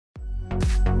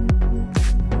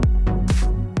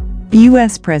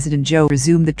U.S. President Joe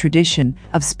resumed the tradition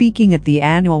of speaking at the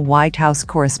annual White House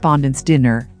Correspondents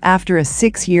Dinner after a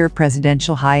 6-year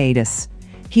presidential hiatus.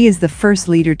 He is the first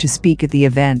leader to speak at the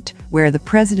event, where the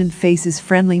president faces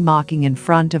friendly mocking in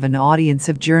front of an audience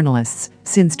of journalists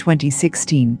since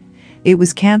 2016. It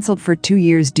was cancelled for 2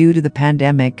 years due to the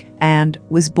pandemic and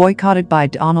was boycotted by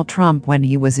Donald Trump when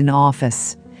he was in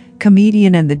office.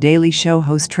 Comedian and The Daily Show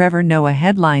host Trevor Noah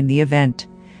headlined the event.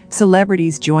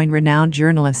 Celebrities joined renowned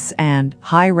journalists and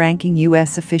high-ranking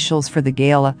U.S. officials for the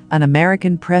gala, an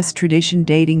American press tradition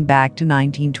dating back to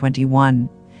 1921.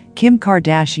 Kim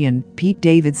Kardashian, Pete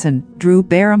Davidson,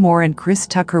 Barrymore and Chris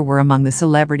Tucker were among the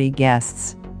celebrity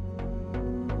guests.